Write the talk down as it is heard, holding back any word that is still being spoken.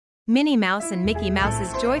Minnie Mouse and Mickey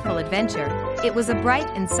Mouse's joyful adventure. It was a bright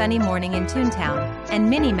and sunny morning in Toontown, and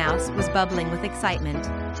Minnie Mouse was bubbling with excitement.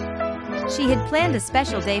 She had planned a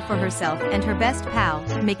special day for herself and her best pal,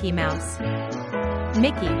 Mickey Mouse.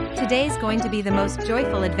 "Mickey, today's going to be the most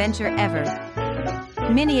joyful adventure ever,"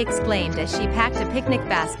 Minnie exclaimed as she packed a picnic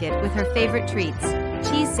basket with her favorite treats,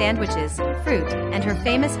 cheese sandwiches, fruit, and her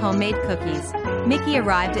famous homemade cookies. Mickey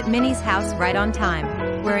arrived at Minnie's house right on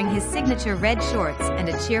time, wearing his signature red shorts and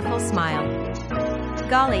a cheerful smile.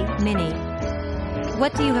 "Golly, Minnie.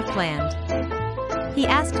 What do you have planned?" he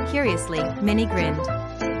asked curiously. Minnie grinned.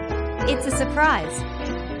 "It's a surprise.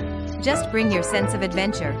 Just bring your sense of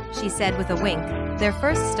adventure," she said with a wink. Their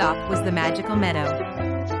first stop was the Magical Meadow,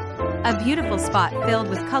 a beautiful spot filled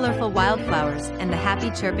with colorful wildflowers and the happy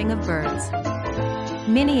chirping of birds.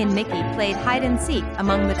 Minnie and Mickey played hide-and-seek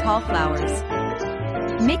among the tall flowers.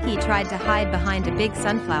 Mickey tried to hide behind a big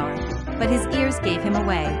sunflower, but his ears gave him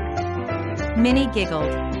away. Minnie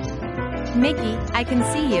giggled. "Mickey, I can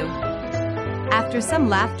see you." After some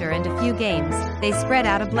laughter and a few games, they spread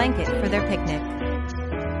out a blanket for their picnic.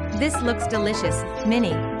 "This looks delicious,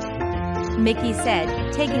 Minnie," Mickey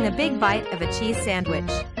said, taking a big bite of a cheese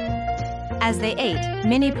sandwich. As they ate,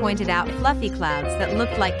 Minnie pointed out fluffy clouds that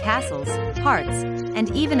looked like castles, hearts, and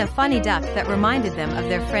even a funny duck that reminded them of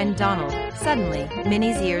their friend Donald. Suddenly,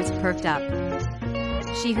 Minnie's ears perked up.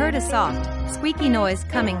 She heard a soft, squeaky noise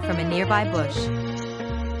coming from a nearby bush.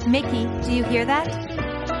 "Mickey, do you hear that?"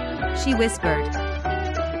 she whispered.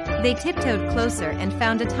 They tiptoed closer and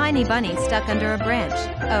found a tiny bunny stuck under a branch.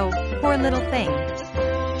 "Oh, poor little thing,"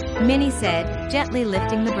 Minnie said, gently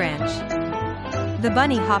lifting the branch. The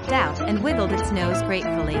bunny hopped out and wiggled its nose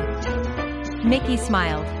gratefully. Mickey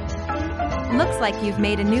smiled. "Looks like you've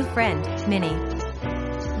made a new friend, Minnie."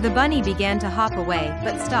 The bunny began to hop away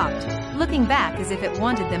but stopped, looking back as if it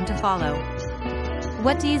wanted them to follow.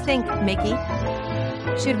 "What do you think, Mickey?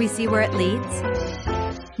 Should we see where it leads?"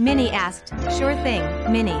 Minnie asked. "Sure thing,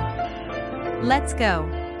 Minnie. Let's go,"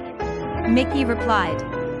 Mickey replied.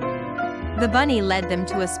 The bunny led them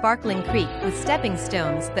to a sparkling creek with stepping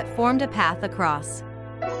stones that formed a path across.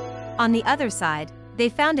 On the other side, they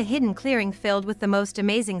found a hidden clearing filled with the most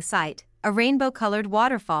amazing sight, a rainbow-colored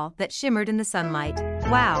waterfall that shimmered in the sunlight.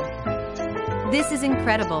 "Wow! This is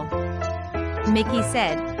incredible," Mickey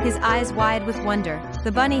said, his eyes wide with wonder.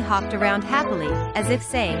 The bunny hopped around happily, as if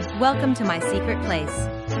saying, "Welcome to my secret place."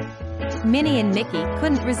 Minnie and Mickey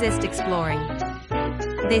couldn't resist exploring.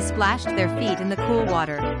 They splashed their feet in the cool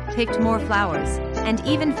water, picked more flowers, and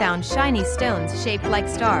even found shiny stones shaped like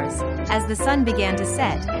stars. As the sun began to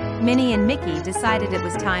set, Minnie and Mickey decided it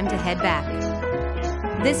was time to head back.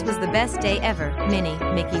 "This was the best day ever, Minnie,"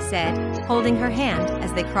 Mickey said, holding her hand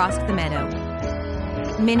as they crossed the meadow.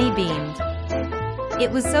 Minnie beamed.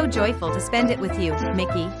 "It was so joyful to spend it with you,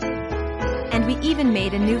 Mickey. And we even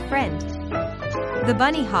made a new friend." The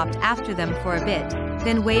bunny hopped after them for a bit,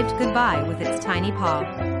 then waved goodbye with its tiny paw.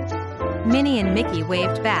 Minnie and Mickey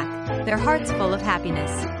waved back, their hearts full of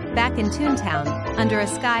happiness. Back in Toontown, under a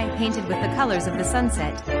sky painted with the colors of the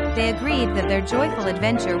sunset, they agreed that their joyful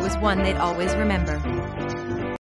adventure was one they'd always remember.